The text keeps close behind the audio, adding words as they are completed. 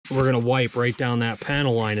we're going to wipe right down that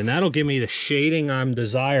panel line, and that'll give me the shading I'm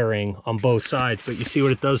desiring on both sides. But you see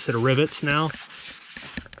what it does to the rivets now?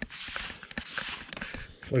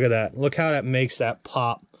 Look at that. Look how that makes that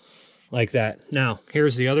pop like that. Now,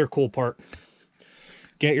 here's the other cool part.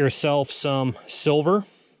 Get yourself some silver.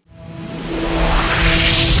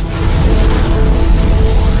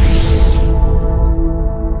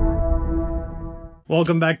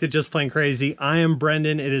 Welcome back to Just Plain Crazy. I am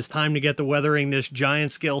Brendan. It is time to get to weathering this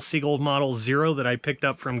giant scale Seagull Models Zero that I picked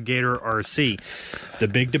up from Gator RC. The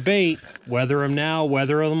big debate, weather them now,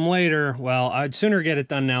 weather them later. Well, I'd sooner get it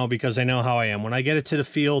done now because I know how I am. When I get it to the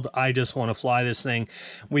field, I just want to fly this thing.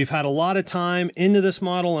 We've had a lot of time into this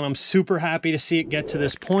model and I'm super happy to see it get to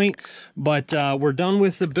this point, but we're done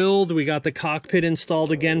with the build. We got the cockpit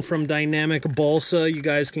installed again from Dynamic Balsa. You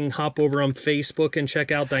guys can hop over on Facebook and check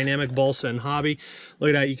out Dynamic Balsa and Hobby. Look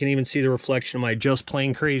at that, you can even see the reflection of my Just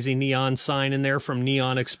Plain Crazy neon sign in there from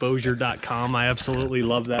neonexposure.com. I absolutely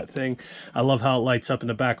love that thing. I love how it lights up in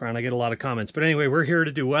the background. I get a lot of comments. But anyway, we're here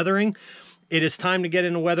to do weathering. It is time to get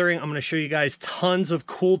into weathering. I'm going to show you guys tons of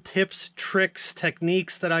cool tips, tricks,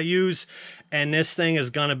 techniques that I use, and this thing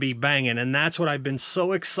is going to be banging. And that's what I've been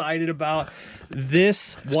so excited about.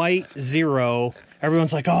 This white Zero,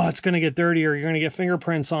 everyone's like, oh, it's going to get dirty or you're going to get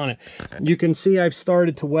fingerprints on it. You can see I've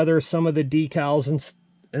started to weather some of the decals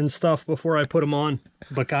and stuff before I put them on.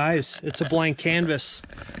 But guys, it's a blank canvas.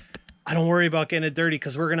 I don't worry about getting it dirty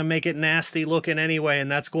because we're going to make it nasty looking anyway,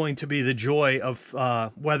 and that's going to be the joy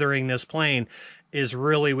of weathering this plane, is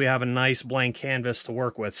really we have a nice blank canvas to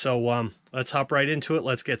work with. So let's hop right into it.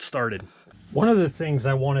 Let's get started. One of the things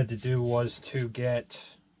I wanted to do was to get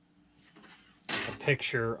a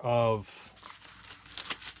picture of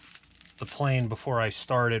the plane before I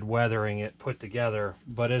started weathering it put together,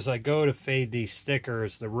 but as I go to fade these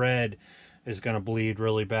stickers, the red is going to bleed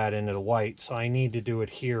really bad into the white, so I need to do it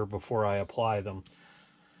here before I apply them.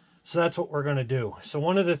 So that's what we're going to do. So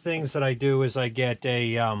one of the things that I do is I get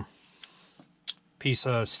a piece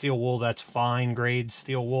of steel wool that's fine grade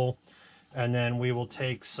steel wool, and then we will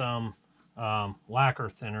take some lacquer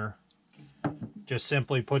thinner. Just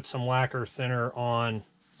simply put some lacquer thinner on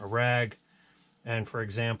a rag, and for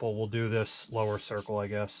example we'll do this lower circle, I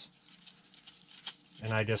guess,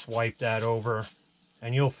 and I just wipe that over.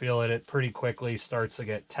 And you'll feel it pretty quickly starts to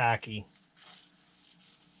get tacky.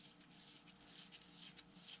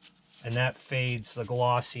 And that fades the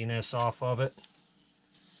glossiness off of it.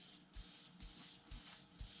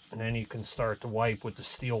 And then you can start to wipe with the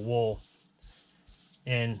steel wool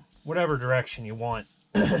in whatever direction you want.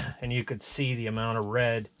 And you could see the amount of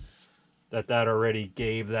red that already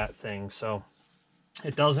gave that thing. So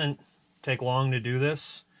it doesn't take long to do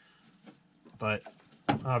this, but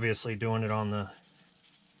obviously doing it on the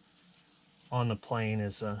plane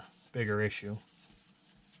is a bigger issue.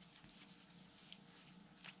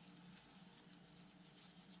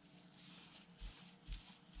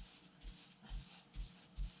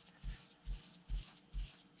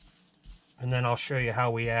 And then I'll show you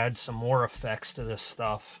how we add some more effects to this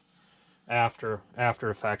stuff after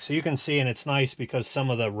effects. So you can see, and it's nice because some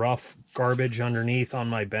of the rough garbage underneath on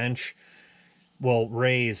my bench will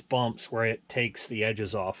raise bumps where it takes the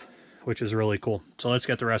edges off, which is really cool. So let's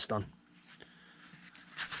get the rest done.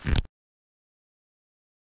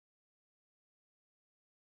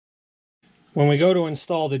 When we go to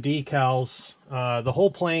install the decals, the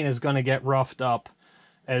whole plane is going to get roughed up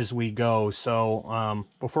as we go. So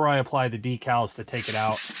before I apply the decals to take it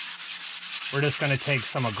out, we're just going to take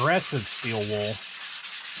some aggressive steel wool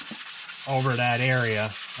over that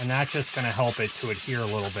area, and that's just going to help it to adhere a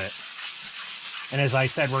little bit. And as I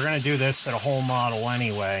said, we're going to do this to the whole model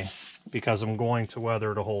anyway, because I'm going to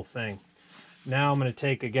weather the whole thing. Now I'm going to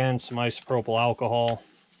take, again, some isopropyl alcohol,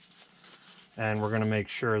 and we're going to make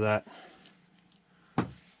sure that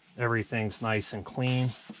everything's nice and clean.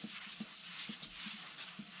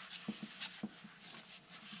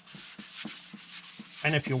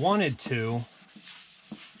 And if you wanted to,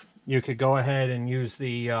 you could go ahead and use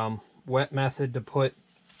the wet method to put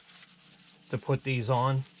these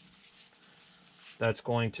on. That's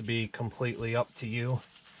going to be completely up to you.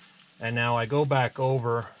 And now I go back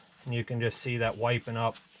over, and you can just see that wiping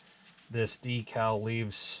up this decal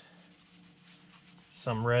leaves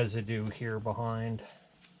some residue here behind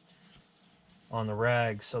on the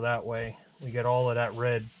rag, so that way we get all of that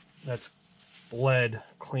red that's bled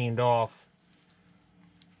cleaned off.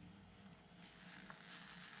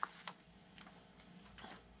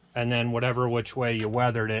 And then whatever which way you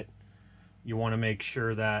weathered it, you want to make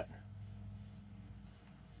sure that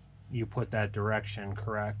you put that direction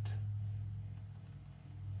correct.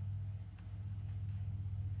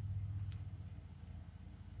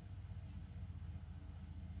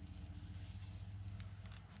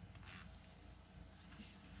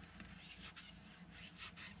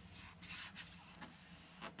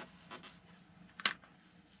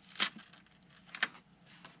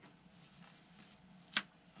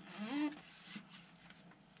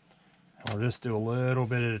 I'll just do a little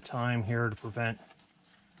bit at a time here to prevent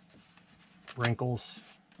wrinkles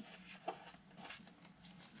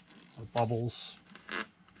or bubbles.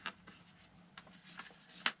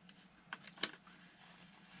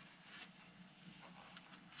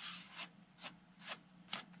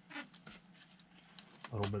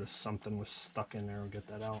 A little bit of something was stuck in there. We'll get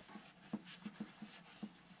that out.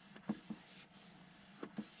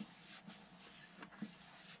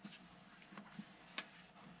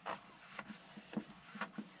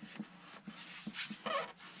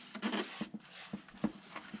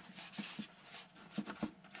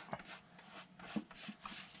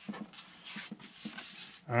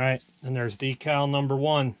 All right, and there's decal number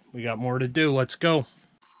 1. We got more to do. Let's go.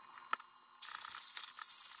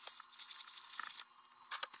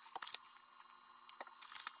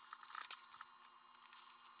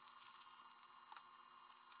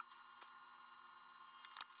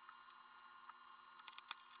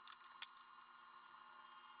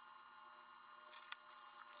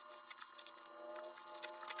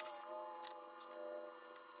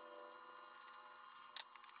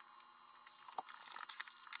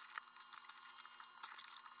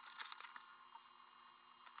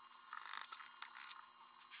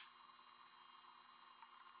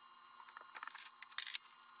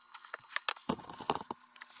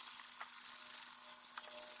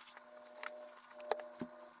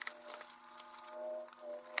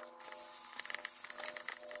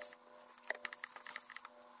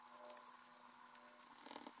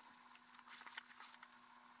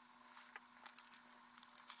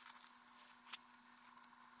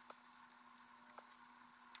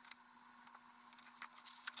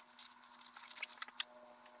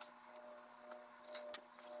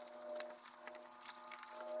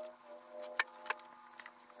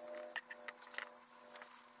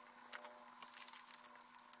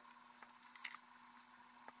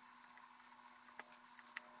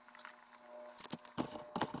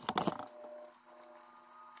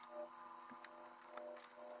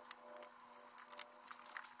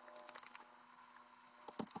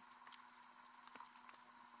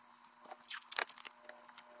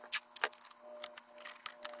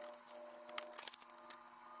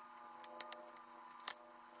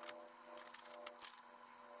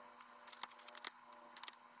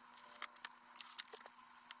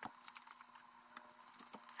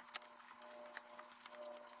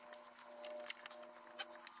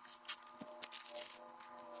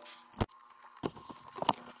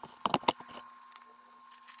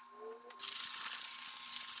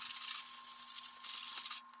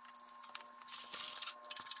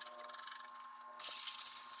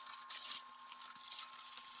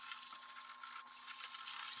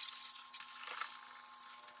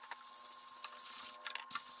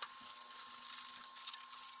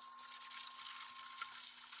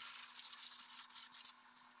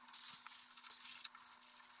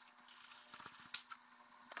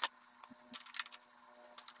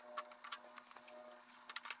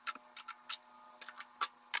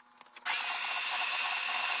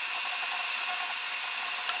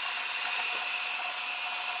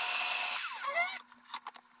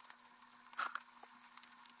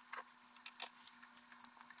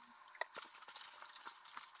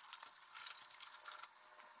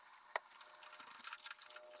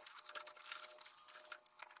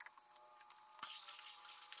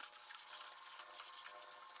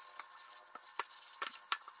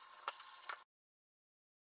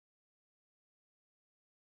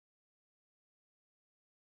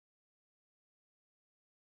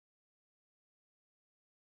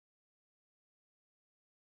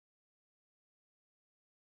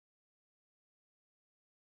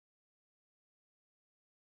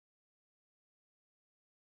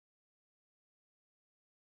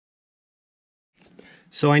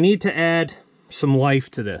 So I need to add some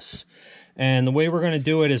life to this. And the way we're going to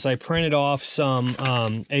do it is I printed off some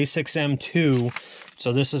A6M2.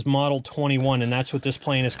 So this is model 21, and that's what this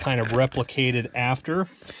plane is kind of replicated after.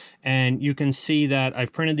 And you can see that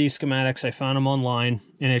I've printed these schematics. I found them online,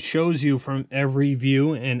 and it shows you from every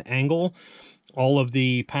view and angle all of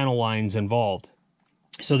the panel lines involved.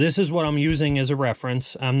 So this is what I'm using as a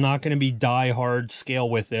reference. I'm not going to be die-hard scale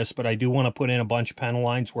with this, but I do want to put in a bunch of panel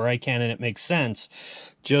lines where I can and it makes sense,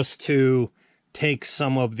 just to take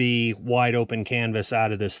some of the wide open canvas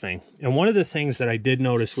out of this thing. And one of the things that I did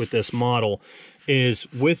notice with this model is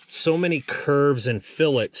with so many curves and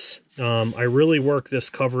fillets, I really worked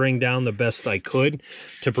this covering down the best I could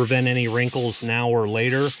to prevent any wrinkles now or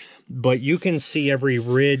later. But you can see every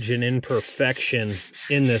ridge and imperfection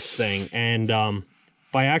in this thing. And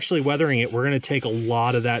by actually weathering it, we're going to take a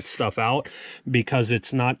lot of that stuff out because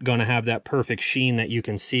it's not going to have that perfect sheen that you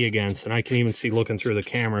can see against. And I can even see looking through the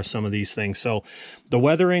camera some of these things. So the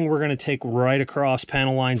weathering, we're going to take right across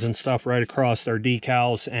panel lines and stuff, right across our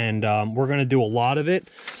decals. And we're going to do a lot of it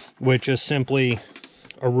with just simply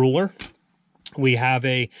a ruler. We have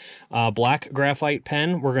a black graphite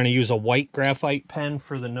pen. We're going to use a white graphite pen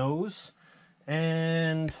for the nose.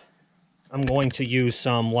 And I'm going to use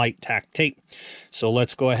some light tack tape. So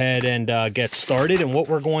let's go ahead and get started. And what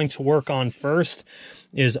we're going to work on first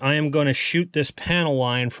is I am going to shoot this panel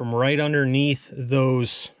line from right underneath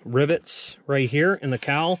those rivets right here in the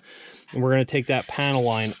cowl. And we're going to take that panel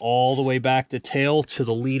line all the way back the tail to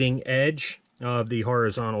the leading edge of the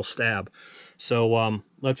horizontal stab. So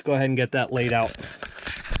let's go ahead and get that laid out.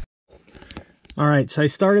 All right, so I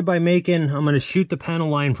started by I'm going to shoot the panel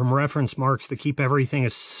line from reference marks to keep everything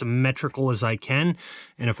as symmetrical as I can.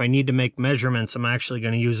 And if I need to make measurements, I'm actually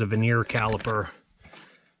going to use a veneer caliper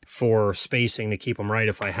for spacing to keep them right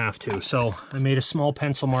if I have to. So I made a small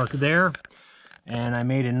pencil mark there, and I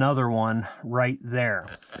made another one right there.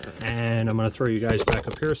 And I'm going to throw you guys back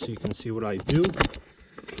up here so you can see what I do.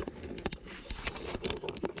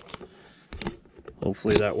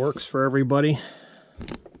 Hopefully that works for everybody.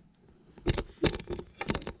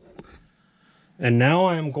 And now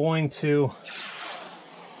I'm going to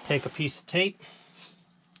take a piece of tape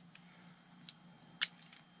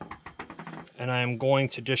and I'm going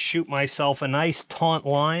to just shoot myself a nice taut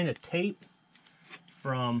line of tape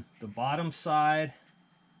from the bottom side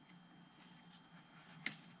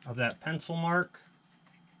of that pencil mark.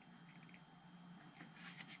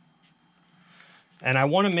 And I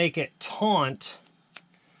want to make it taut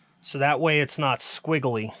so that way it's not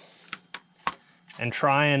squiggly. And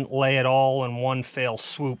try and lay it all in one fell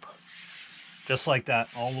swoop. Just like that,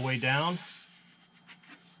 all the way down.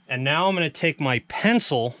 And now I'm going to take my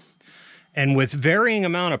pencil, and with varying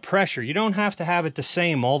amount of pressure, you don't have to have it the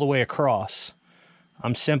same all the way across.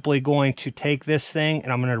 I'm simply going to take this thing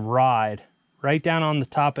and I'm going to ride right down on the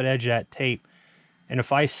top of the edge of that tape. And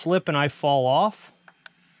if I slip and I fall off,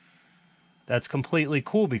 that's completely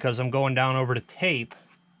cool because I'm going down over the tape,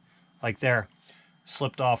 like there.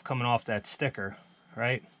 Slipped off coming off that sticker,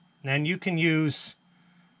 right? And then you can use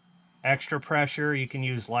extra pressure, you can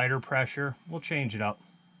use lighter pressure. We'll change it up.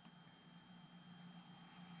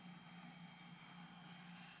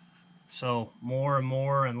 So more and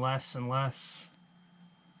more and less and less.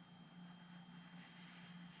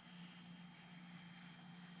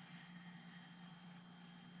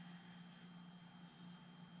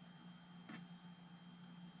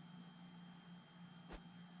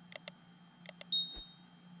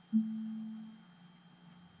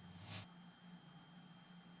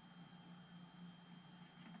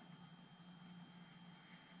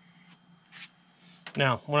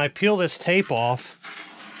 Now, when I peel this tape off,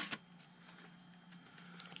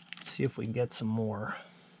 let's see if we can get some more.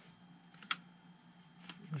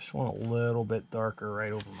 I just want a little bit darker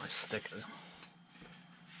right over my sticker.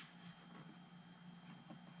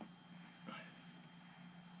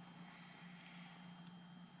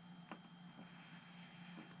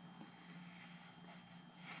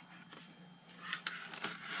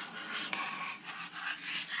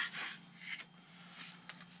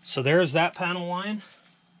 So there's that panel line.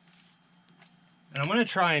 And I'm going to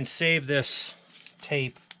try and save this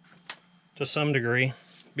tape to some degree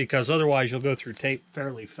because otherwise you'll go through tape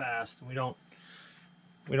fairly fast. And we don't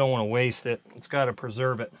want to waste it. It's got to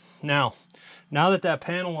preserve it. Now that that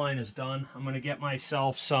panel line is done, I'm going to get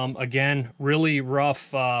myself some, again, really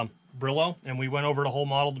rough Brillo. And we went over the whole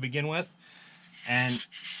model to begin with. And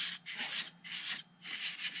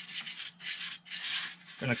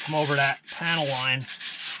I'm going to come over that panel line.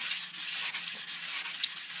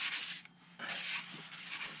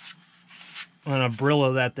 I'm going to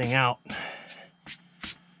Brillo that thing out.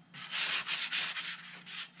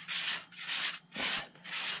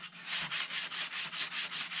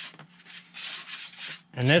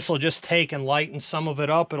 And this will just take and lighten some of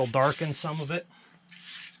it up. It'll darken some of it.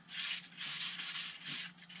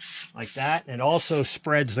 Like that. And it also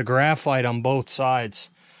spreads the graphite on both sides.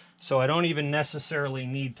 So I don't even necessarily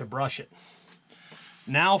need to brush it.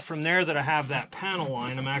 Now from there that I have that panel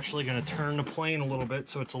line, I'm actually going to turn the plane a little bit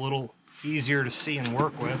so it's a little easier to see and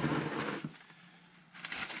work with.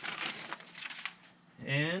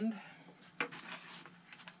 And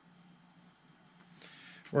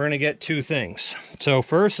we're going to get two things. So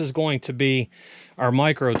first is going to be our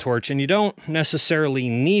micro torch, and you don't necessarily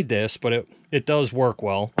need this, but it does work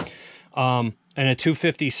well. And a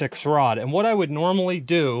 256 rod. And what I would normally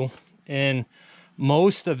do in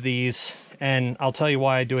most of these, and I'll tell you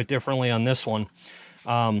why I do it differently on this one,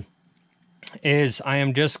 is I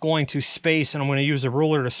am just going to space, and I'm going to use a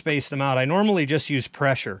ruler to space them out. I normally just use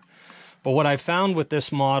pressure, but what I found with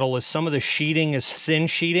this model is some of the sheeting is thin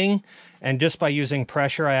sheeting, and just by using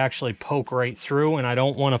pressure, I actually poke right through, and I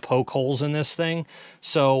don't want to poke holes in this thing.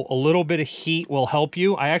 So a little bit of heat will help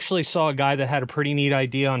you. I actually saw a guy that had a pretty neat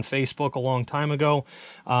idea on Facebook a long time ago.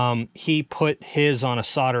 He put his on a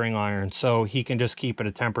soldering iron, so he can just keep it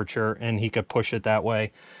at temperature, and he could push it that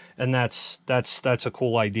way. And that's a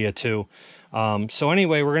cool idea too. So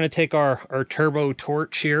anyway, we're going to take our turbo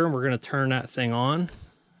torch here, and we're going to turn that thing on.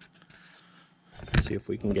 See if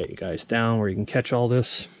we can get you guys down where you can catch all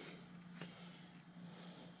this.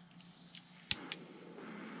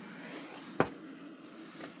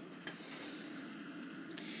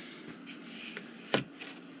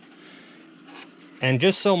 And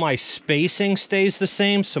just so my spacing stays the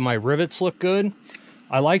same, so my rivets look good,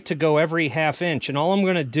 I like to go every ½ inch. And all I'm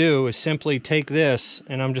going to do is simply take this,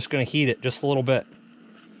 and I'm just going to heat it just a little bit.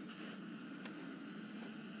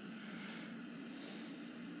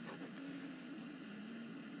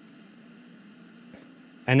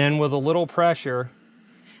 And then with a little pressure,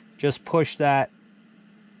 just push that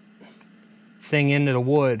thing into the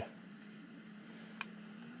wood.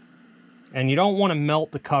 And you don't want to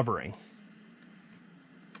melt the covering.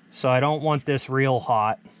 So I don't want this real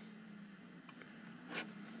hot.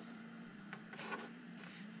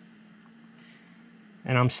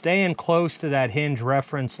 And I'm staying close to that hinge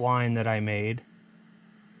reference line that I made.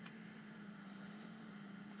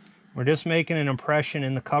 We're just making an impression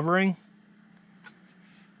in the covering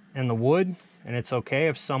and the wood, and it's okay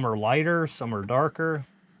if some are lighter, some are darker.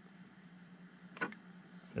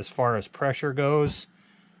 As far as pressure goes,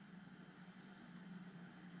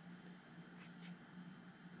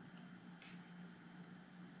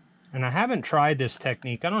 and I haven't tried this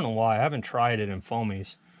technique. I don't know why. I haven't tried it in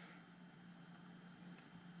foamies.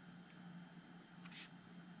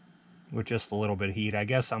 With just a little bit of heat. I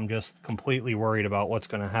guess I'm just completely worried about what's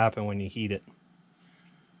going to happen when you heat it.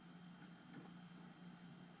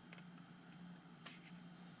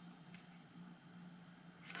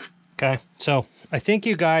 Okay, so I think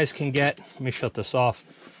you guys can get, let me shut this off.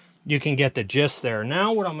 You can get the gist there.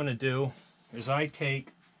 Now what I'm going to do is I take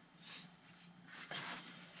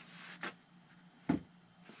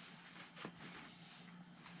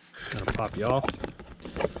I'm gonna pop you off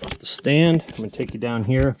the stand. I'm gonna take you down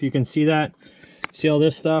here. If you can see that, see all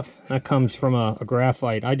this stuff? That comes from a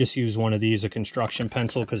graphite. I just use one of these, a construction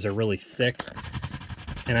pencil, because they're really thick.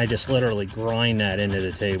 And I just literally grind that into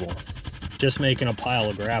the table. Just making a pile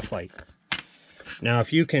of graphite. Now,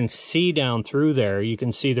 if you can see down through there, you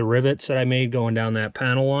can see the rivets that I made going down that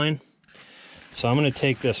panel line. So I'm gonna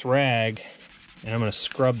take this rag and I'm gonna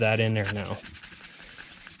scrub that in there now.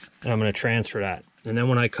 And I'm gonna transfer that. And then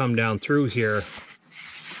when I come down through here,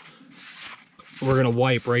 we're gonna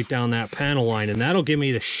wipe right down that panel line, and that'll give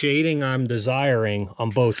me the shading I'm desiring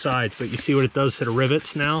on both sides. But you see what it does to the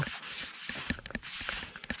rivets now?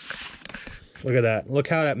 Look at that. Look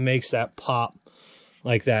how that makes that pop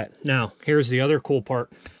like that. Now, here's the other cool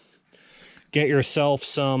part. Get yourself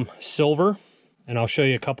some silver, and I'll show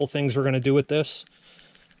you a couple things we're gonna do with this.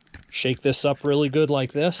 Shake this up really good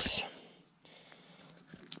like this.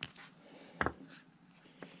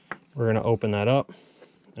 We're going to open that up,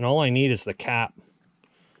 and all I need is the cap.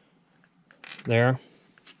 There.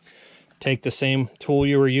 Take the same tool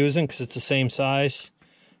you were using because it's the same size.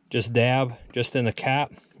 Just dab just in the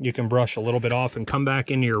cap. You can brush a little bit off and come back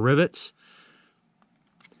into your rivets.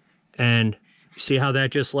 And see how that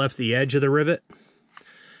just left the edge of the rivet?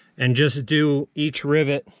 And just do each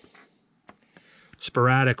rivet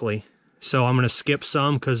sporadically. So I'm going to skip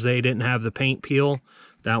some because they didn't have the paint peel.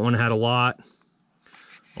 That one had a lot.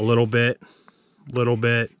 A little bit,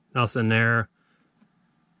 nothing there.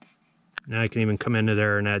 Now I can even come into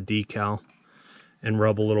there and add decal and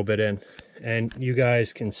rub a little bit in. And you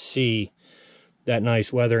guys can see that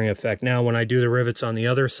nice weathering effect. Now when I do the rivets on the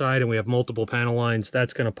other side and we have multiple panel lines,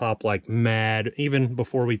 that's going to pop like mad, even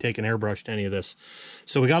before we take an airbrush to any of this.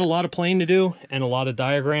 So we got a lot of plane to do and a lot of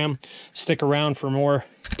diagram. Stick around for more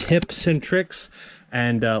tips and tricks,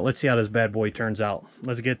 and let's see how this bad boy turns out.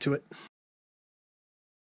 Let's get to it.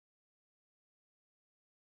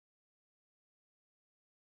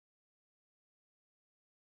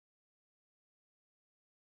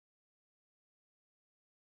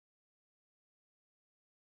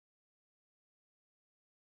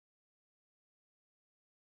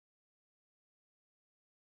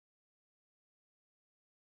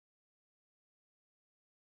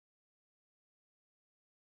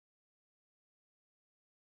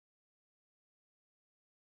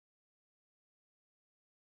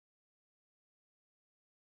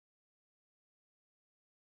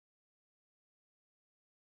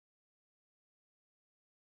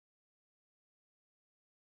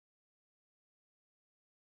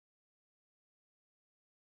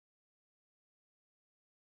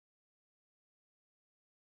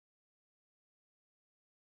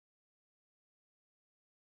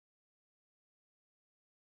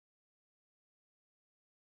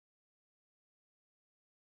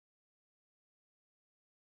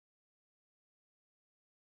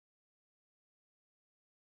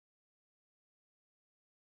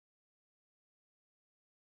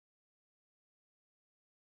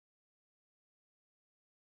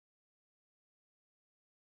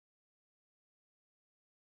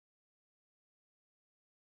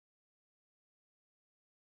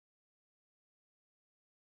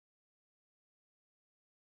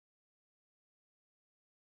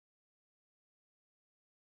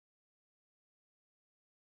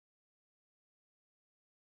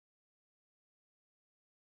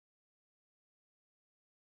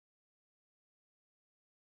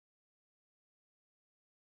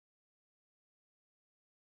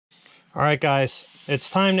 All right, guys, it's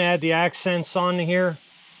time to add the accents on here,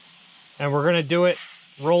 and we're gonna do it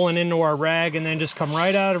rolling into our rag and then just come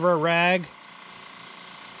right out of our rag.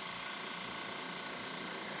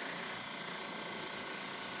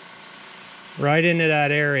 Right into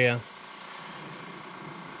that area.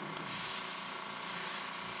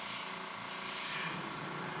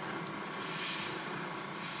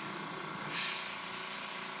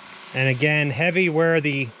 And again, heavy where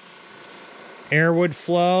the air would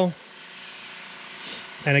flow.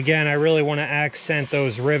 And again, I really want to accent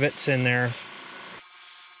those rivets in there.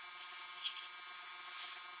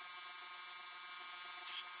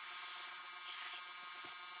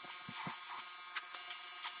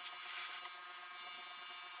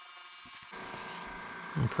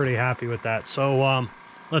 I'm pretty happy with that. So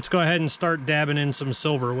let's go ahead and start dabbing in some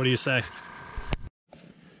silver. What do you say?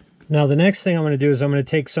 Now the next thing I'm going to do is I'm going to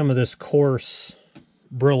take some of this coarse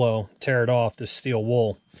Brillo, tear it off, this steel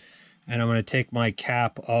wool, and I'm going to take my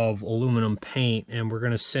cap of aluminum paint, and we're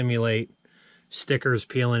going to simulate stickers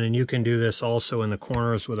peeling. And you can do this also in the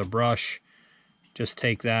corners with a brush. Just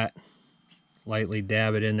take that, lightly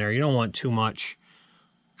dab it in there. You don't want too much.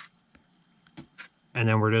 And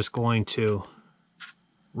then we're just going to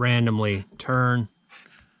randomly turn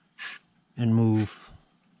and move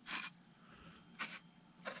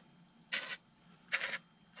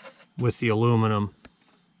with the aluminum.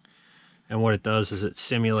 And what it does is it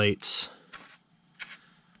simulates,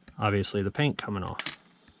 obviously, the paint coming off.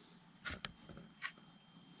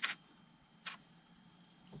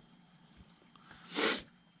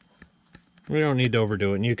 We don't need to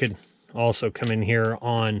overdo it. And you could also come in here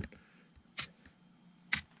on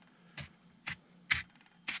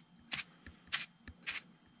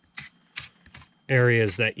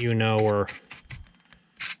areas that you know are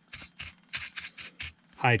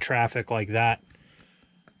high traffic like that.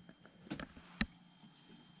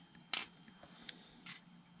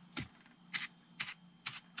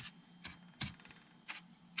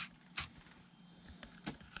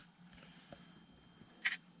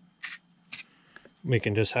 We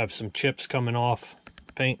can just have some chips coming off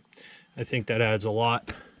paint. I think that adds a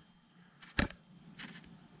lot.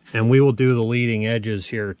 And we will do the leading edges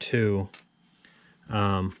here too,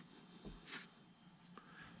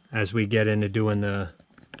 as we get into doing the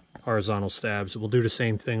horizontal stabs. We'll do the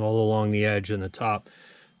same thing all along the edge and the top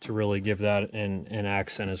to really give that an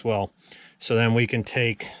accent as well. So then we can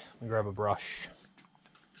take, let me grab a brush.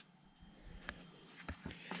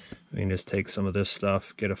 We can just take some of this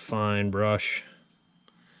stuff, get a fine brush.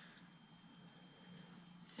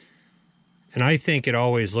 And I think it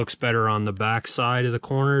always looks better on the back side of the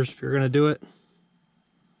corners if you're going to do it.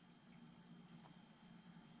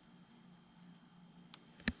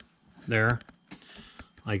 There,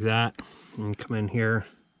 like that. And come in here.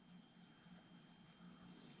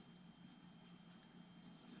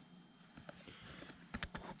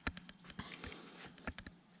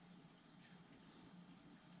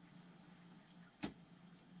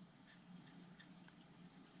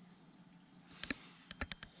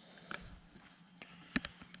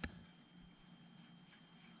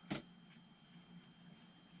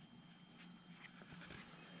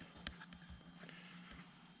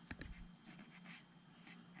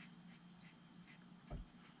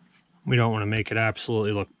 We don't want to make it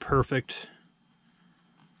absolutely look perfect.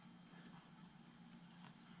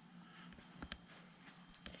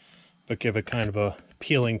 But give it kind of a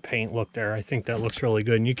peeling paint look there. I think that looks really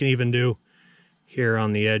good. And you can even do here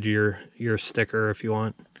on the edge of your sticker if you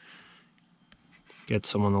want. Get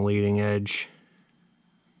some on the leading edge.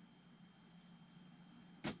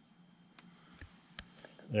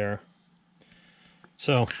 There.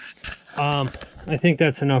 So, I think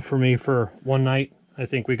that's enough for me for one night. I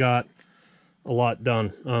think we got a lot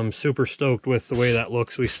done. I'm super stoked with the way that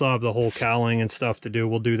looks. We still have the whole cowling and stuff to do.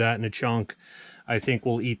 We'll do that in a chunk. I think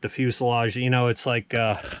we'll eat the fuselage. You know, it's like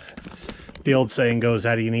the old saying goes,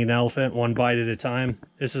 how do you eat an elephant? One bite at a time.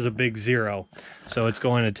 This is a big zero, so it's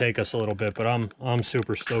going to take us a little bit, but I'm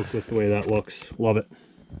super stoked with the way that looks. Love it.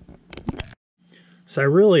 So I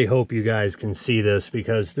really hope you guys can see this,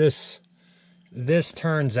 because this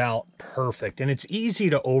turns out perfect, and it's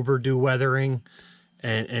easy to overdo weathering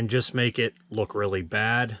and just make it look really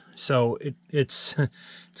bad. So it's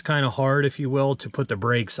kind of hard, if you will, to put the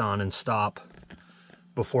brakes on and stop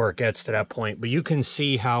before it gets to that point. But you can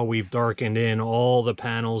see how we've darkened in all the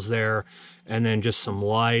panels there, and then just some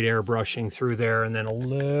light airbrushing through there, and then a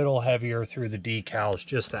little heavier through the decals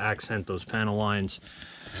just to accent those panel lines.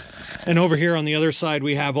 And over here on the other side,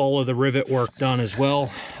 we have all of the rivet work done as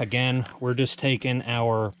well. Again, we're just taking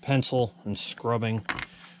our pencil and scrubbing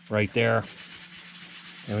right there.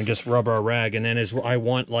 And we just rub our rag, and then as I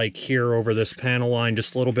want, like here over this panel line,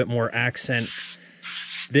 just a little bit more accent.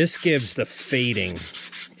 This gives the fading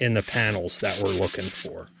in the panels that we're looking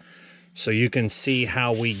for. So you can see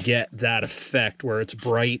how we get that effect where it's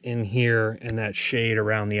bright in here and that shade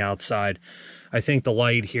around the outside. I think the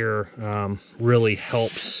light here really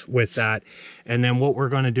helps with that. And then what we're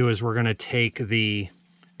going to do is we're going to take the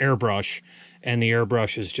airbrush, and the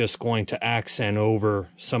airbrush is just going to accent over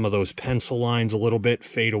some of those pencil lines a little bit,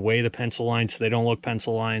 fade away the pencil lines so they don't look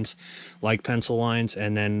pencil lines like pencil lines,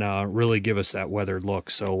 and then really give us that weathered look.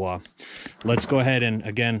 So let's go ahead and,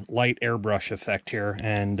 again, light airbrush effect here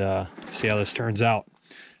and see how this turns out.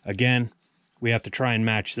 Again, we have to try and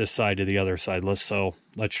match this side to the other side. Let's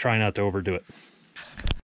try not to overdo it.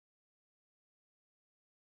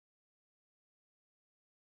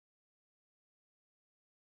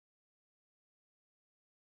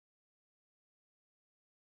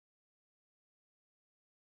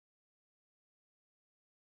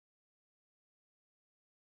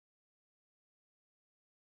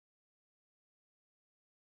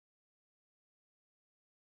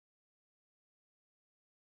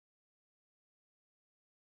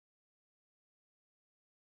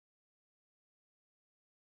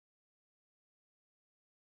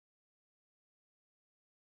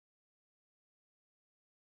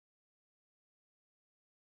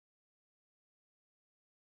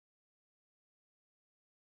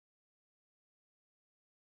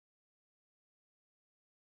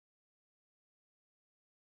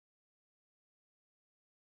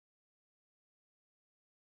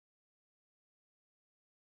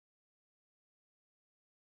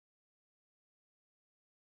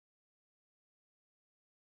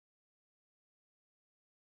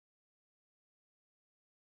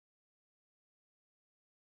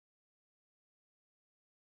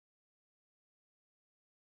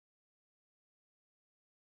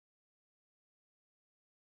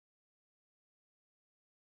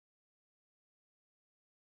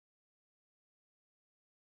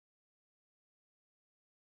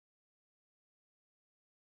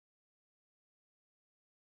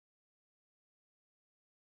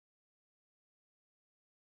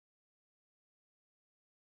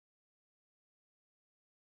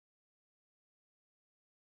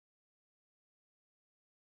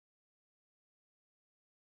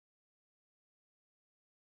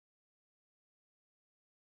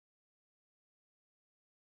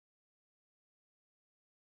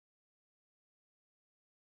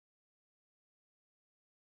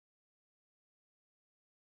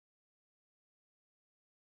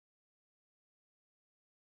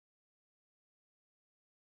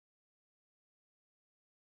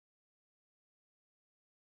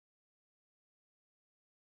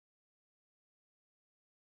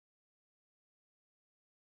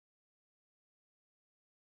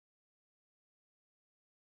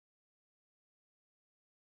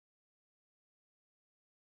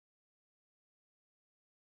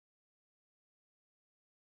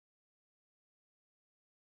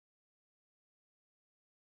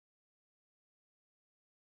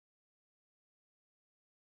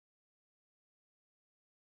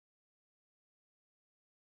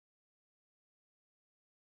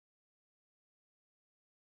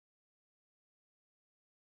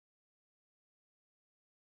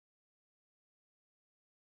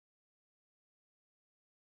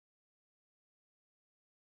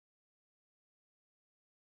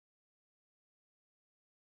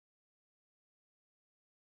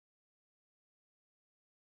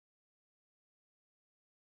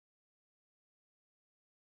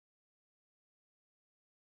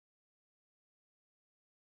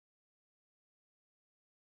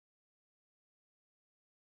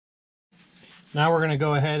 Now we're going to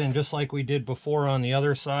go ahead and, just like we did before on the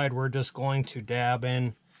other side, we're just going to dab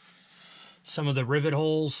in some of the rivet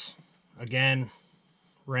holes. Again,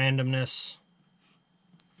 randomness,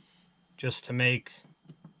 just to make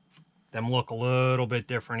them look a little bit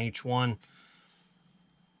different, each one.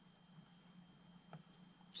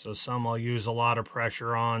 So some I'll use a lot of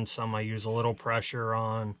pressure on, some I use a little pressure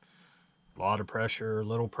on, a lot of pressure,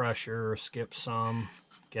 little pressure, skip some,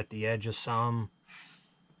 get the edge of some.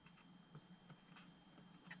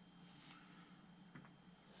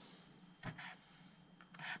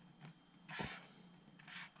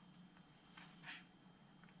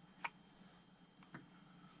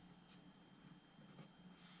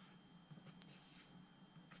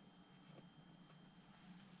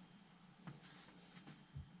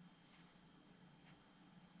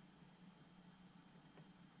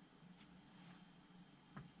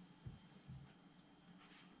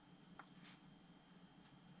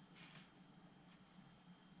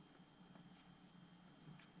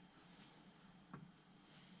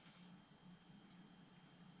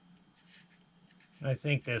 I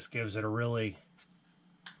think this gives it a really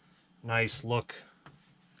nice look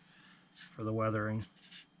for the weathering.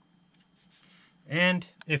 And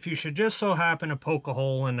if you should just so happen to poke a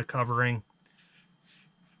hole in the covering,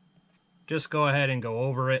 just go ahead and go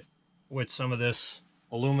over it with some of this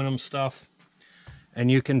aluminum stuff,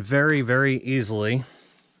 and you can very, very easily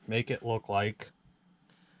make it look like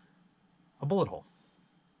a bullet hole.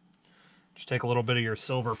 Just take a little bit of your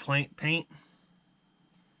silver paint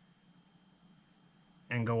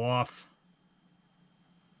and go off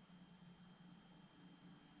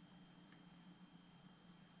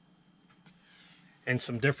in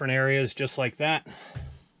some different areas just like that,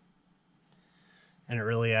 and it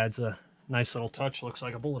really adds a nice little touch. Looks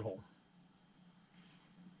like a bullet hole.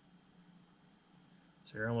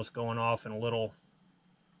 So you're almost going off in a little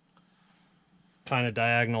kind of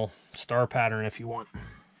diagonal star pattern if you want.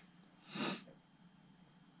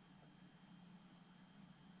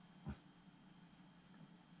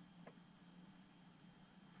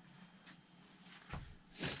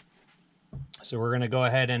 So we're going to go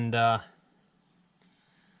ahead and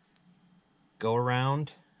go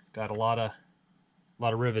around. Got a lot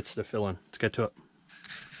of rivets to fill in. Let's get to it.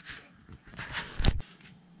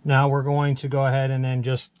 Now we're going to go ahead and then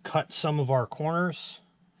just cut some of our corners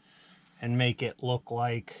and make it look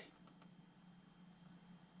like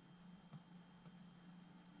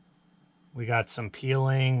we got some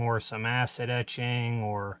peeling or some acid etching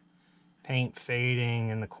or paint fading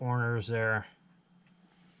in the corners there.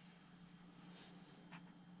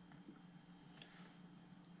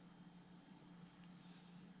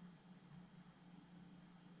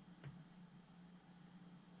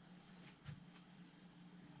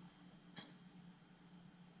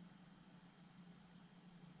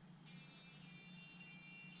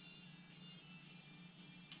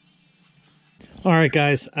 All right,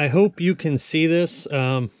 guys, I hope you can see this.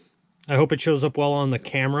 I hope it shows up well on the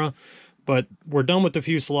camera, but we're done with the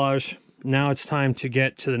fuselage. Now it's time to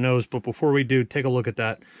get to the nose, but before we do, take a look at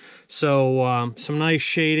that. So some nice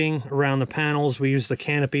shading around the panels. We used the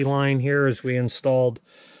canopy line here as we installed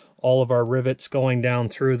all of our rivets going down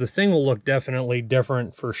through. The thing will look definitely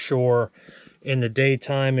different for sure in the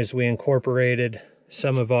daytime as we incorporated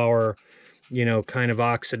some of our, you know, kind of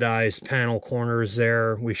oxidized panel corners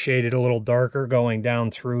there. We shaded a little darker going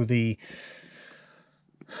down through the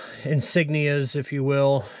insignias, if you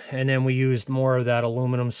will, and then we used more of that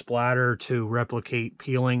aluminum splatter to replicate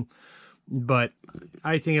peeling. But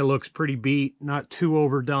I think it looks pretty beat, not too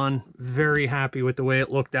overdone. Very happy with the way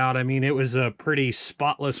it looked out. I mean, it was a pretty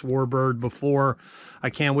spotless warbird before. I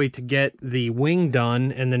can't wait to get the wing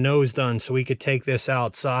done and the nose done so we could take this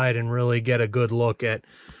outside and really get a good look at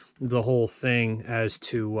the whole thing as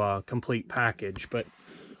to complete package. But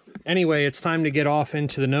anyway, it's time to get off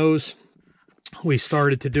into the nose. We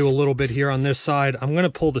started to do a little bit here on this side. I'm going to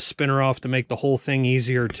pull the spinner off to make the whole thing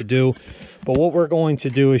easier to do. But what we're going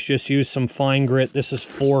to do is just use some fine grit. This is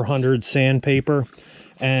 400 sandpaper.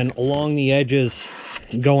 And along the edges,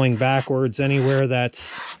 going backwards, anywhere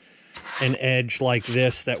that's an edge like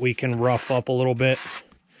this that we can rough up a little bit,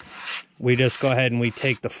 we just go ahead and we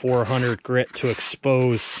take the 400 grit to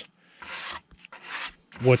expose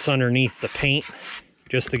what's underneath the paint,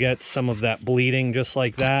 just to get some of that bleeding just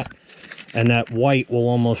like that. And that white will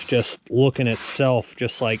almost just look in itself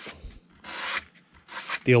just like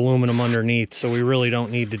the aluminum underneath. So we really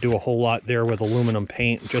don't need to do a whole lot there with aluminum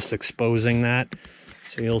paint, just exposing that.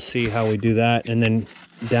 So you'll see how we do that. And then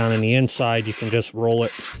down in the inside, you can just roll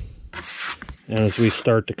it. And as we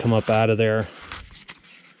start to come up out of there,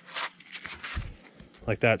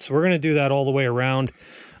 like that. So we're going to do that all the way around.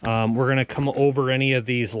 We're going to come over any of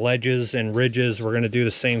these ledges and ridges. We're going to do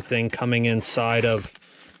the same thing coming inside of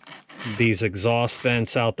these exhaust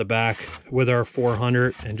vents out the back with our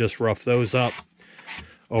 400 and just rough those up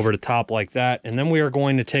over the top like that. And then we are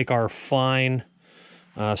going to take our fine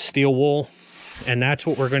steel wool, and that's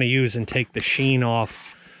what we're going to use and take the sheen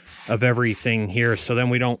off of everything here. So then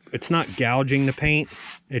we don't, it's not gouging the paint.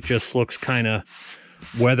 It just looks kind of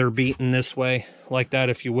weather beaten this way, like that,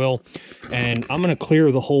 if you will. And I'm going to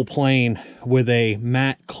clear the whole plane with a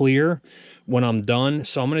matte clear when I'm done.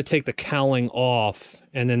 So I'm going to take the cowling off,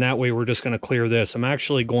 and then that way we're just going to clear this. I'm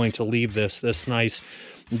actually going to leave this nice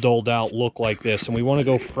dulled out look like this, and we want to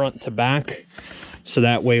go front to back so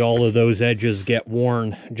that way all of those edges get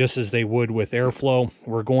worn just as they would with airflow.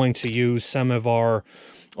 We're going to use some of our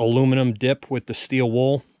aluminum dip with the steel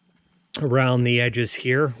wool around the edges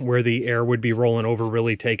here where the air would be rolling over,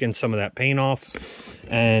 really taking some of that paint off.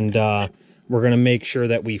 And we're going to make sure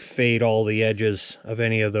that we fade all the edges of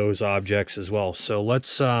any of those objects as well. So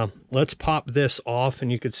let's pop this off,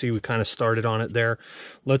 and you can see we kind of started on it there.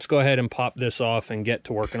 Let's go ahead and pop this off and get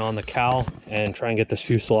to working on the cowl and try and get this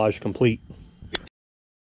fuselage complete.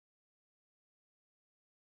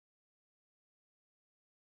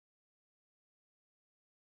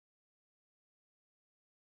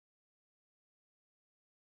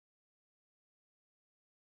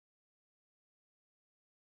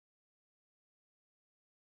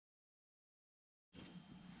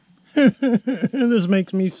 This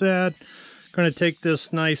makes me sad. Gonna take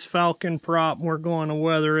this nice Falcon prop, we're going to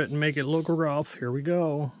weather it and make it look rough. Here we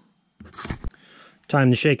go. Time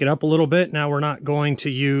to shake it up a little bit. Now we're not going to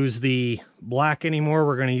use the black anymore.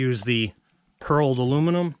 We're going to use the pearled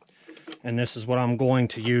aluminum. And this is what I'm going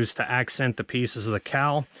to use to accent the pieces of the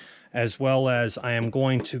cowl, as well as I am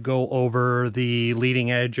going to go over the leading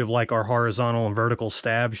edge of like our horizontal and vertical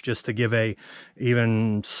stabs just to give a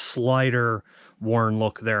even slighter worn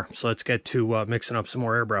look there. So let's get to mixing up some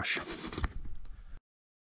more airbrush.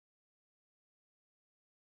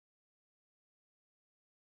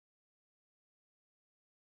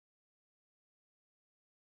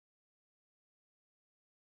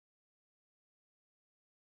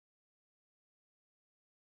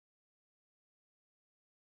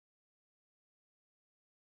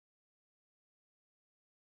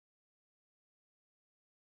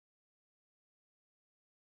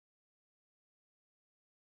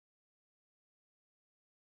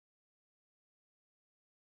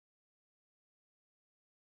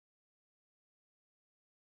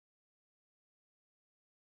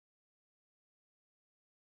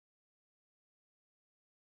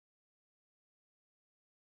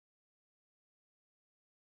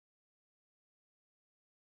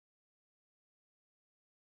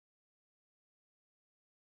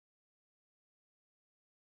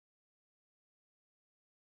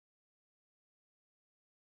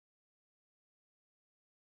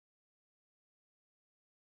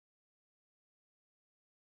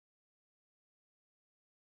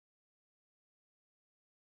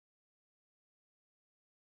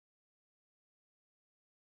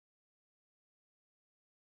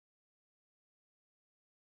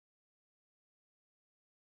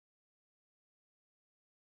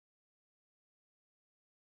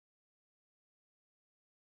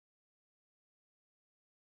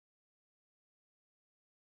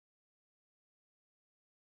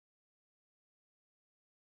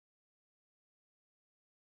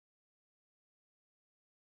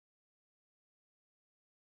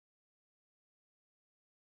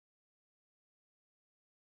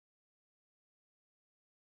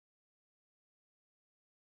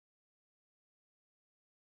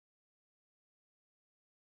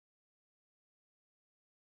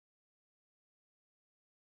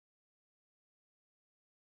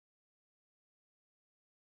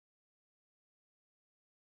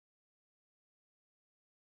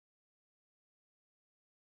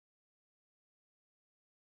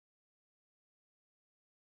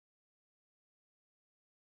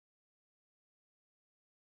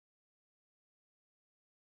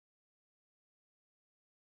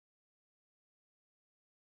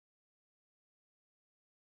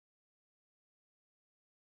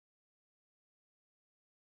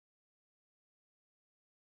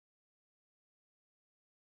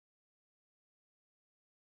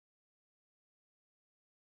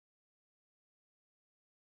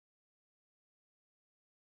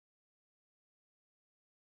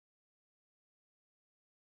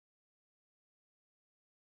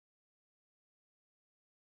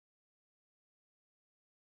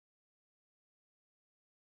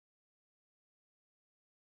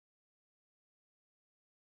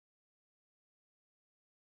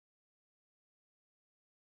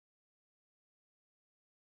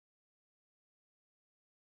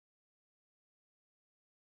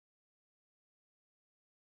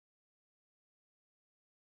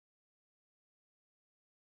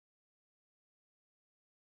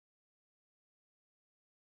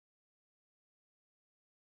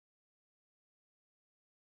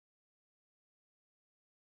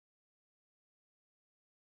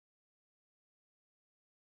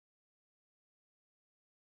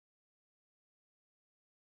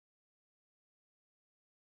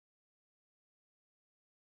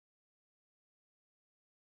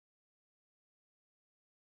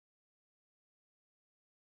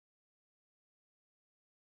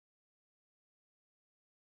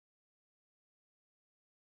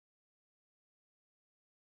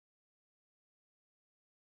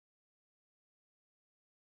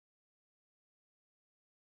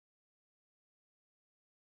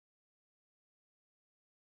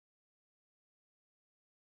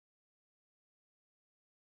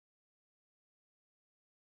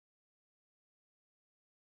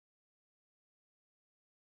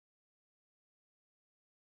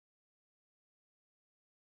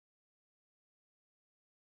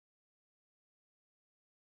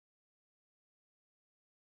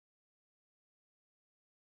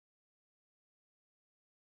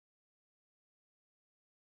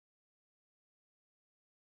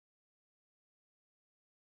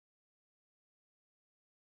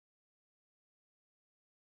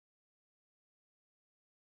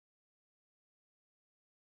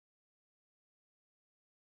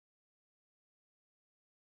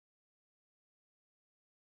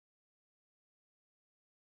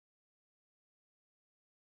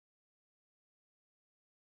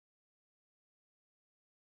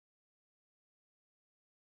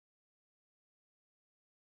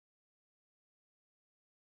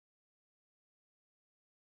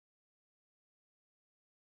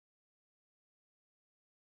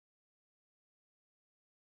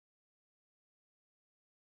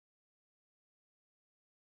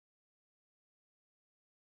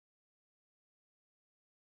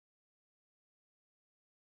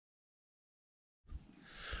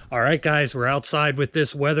 All right, guys, we're outside with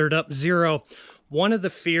this weathered up Zero. One of the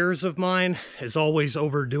fears of mine is always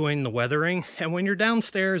overdoing the weathering. And when you're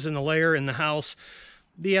downstairs in the lair in the house,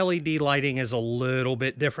 the LED lighting is a little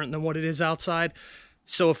bit different than what it is outside.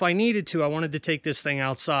 So if I needed to, I wanted to take this thing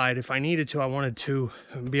outside. If I needed to, I wanted to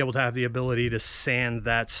be able to have the ability to sand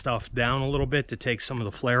that stuff down a little bit to take some of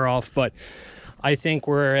the flare off. But I think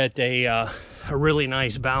we're at a really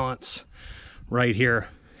nice balance right here.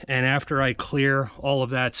 And after I clear all of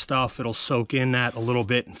that stuff, it'll soak in that a little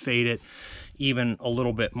bit and fade it even a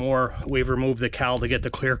little bit more. We've removed the cowl to get the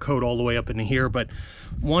clear coat all the way up into here, but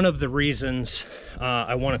one of the reasons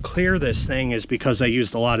I want to clear this thing is because I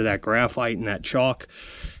used a lot of that graphite and that chalk,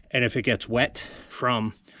 and if it gets wet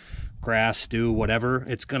from grass, dew, whatever,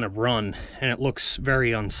 it's gonna run and it looks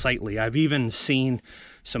very unsightly. I've even seen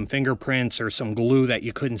some fingerprints or some glue that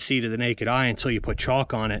you couldn't see to the naked eye until you put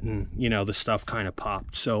chalk on it, and you know, the stuff kind of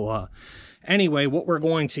popped. So anyway, what we're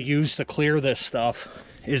going to use to clear this stuff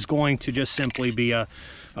is going to just simply be a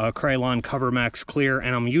Krylon Cover Max Clear,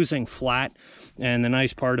 and I'm using flat. And the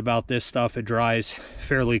nice part about this stuff, it dries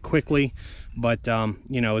fairly quickly, but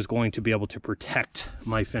you know, is going to be able to protect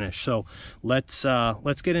my finish. So let's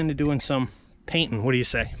get into doing some painting. What do you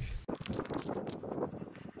say?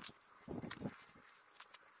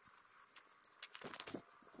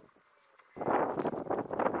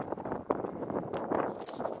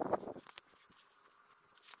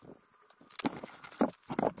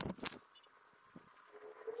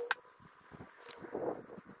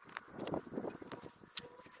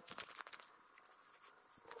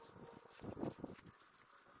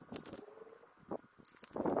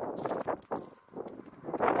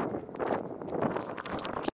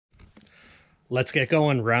 Let's get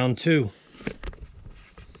going, round two.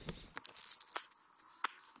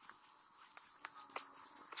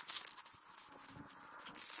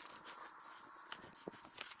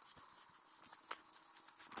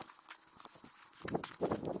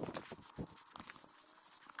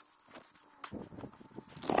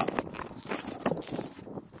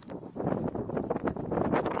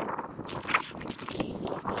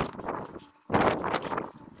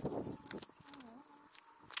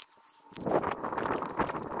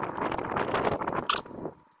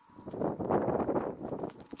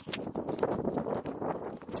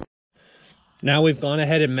 Now we've gone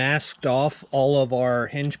ahead and masked off all of our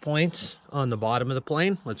hinge points on the bottom of the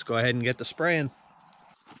plane. Let's go ahead and get the spraying.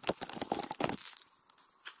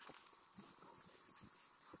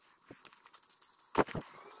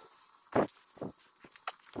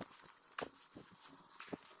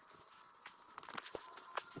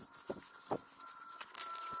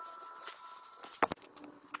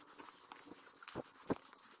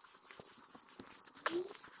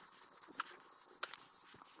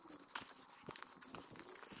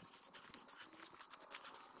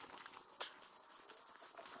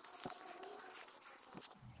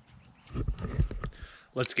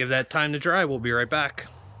 Let's give that time to dry. We'll be right back.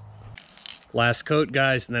 Last coat,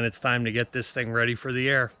 guys, and then it's time to get this thing ready for the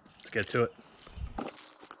air. Let's get to it.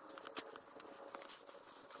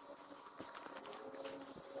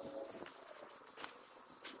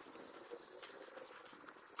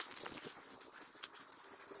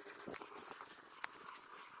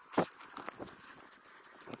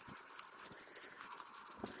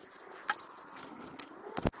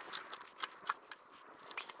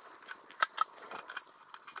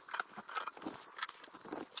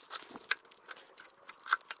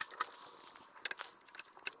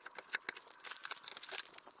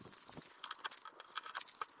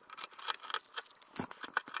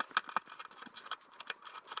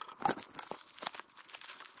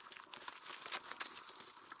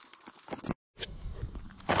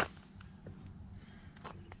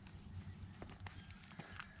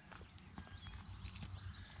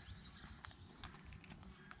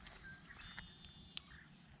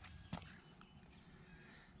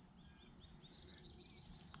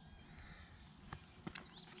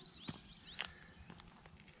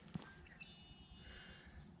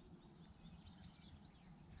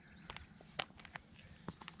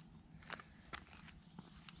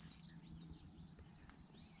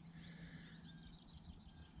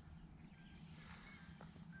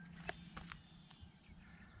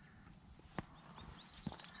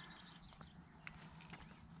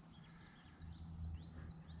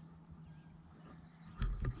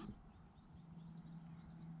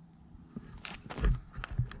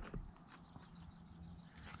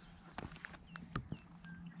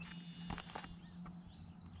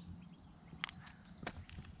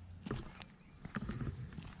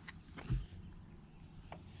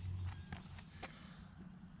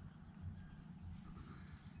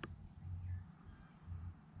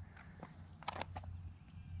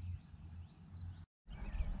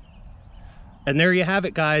 And there you have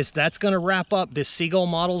it, guys. That's going to wrap up this Seagull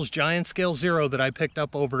Models Giant Scale Zero that I picked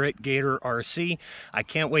up over at Gator RC. I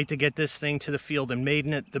can't wait to get this thing to the field and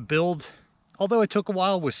maiden it. The build, although it took a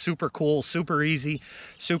while, was super cool, super easy,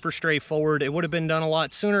 super straightforward. It would have been done a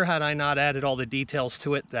lot sooner had I not added all the details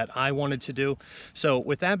to it that I wanted to do. So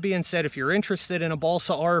with that being said, if you're interested in a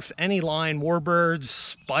Balsa ARF, any line,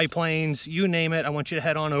 warbirds, biplanes, you name it, I want you to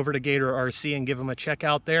head on over to Gator RC and give them a check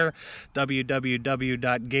out there,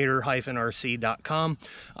 www.gator-rc.com.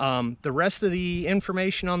 The rest of the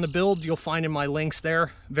information on the build you'll find in my links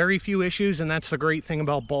there. Very few issues, and that's the great thing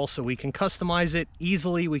about Balsa. We can customize it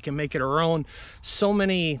easily, we can make it our own. So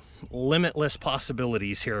many limitless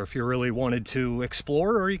possibilities here if you really wanted to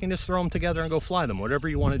explore, or you can just throw them together and go fly them, whatever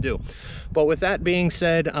you want to do. But with that being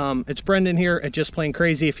said, it's Brendan here at Just Plain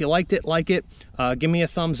Crazy. If you liked it, like it, give me a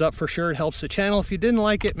thumbs up for sure. It helps the channel. If you didn't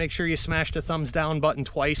like it, make sure you smash the thumbs down button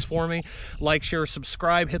twice for me. Like, share,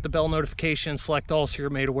 subscribe, hit the bell notification, select all so you're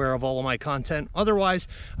made aware of all of my content. Otherwise,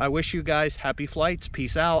 I wish you guys happy flights.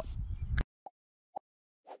 Peace out.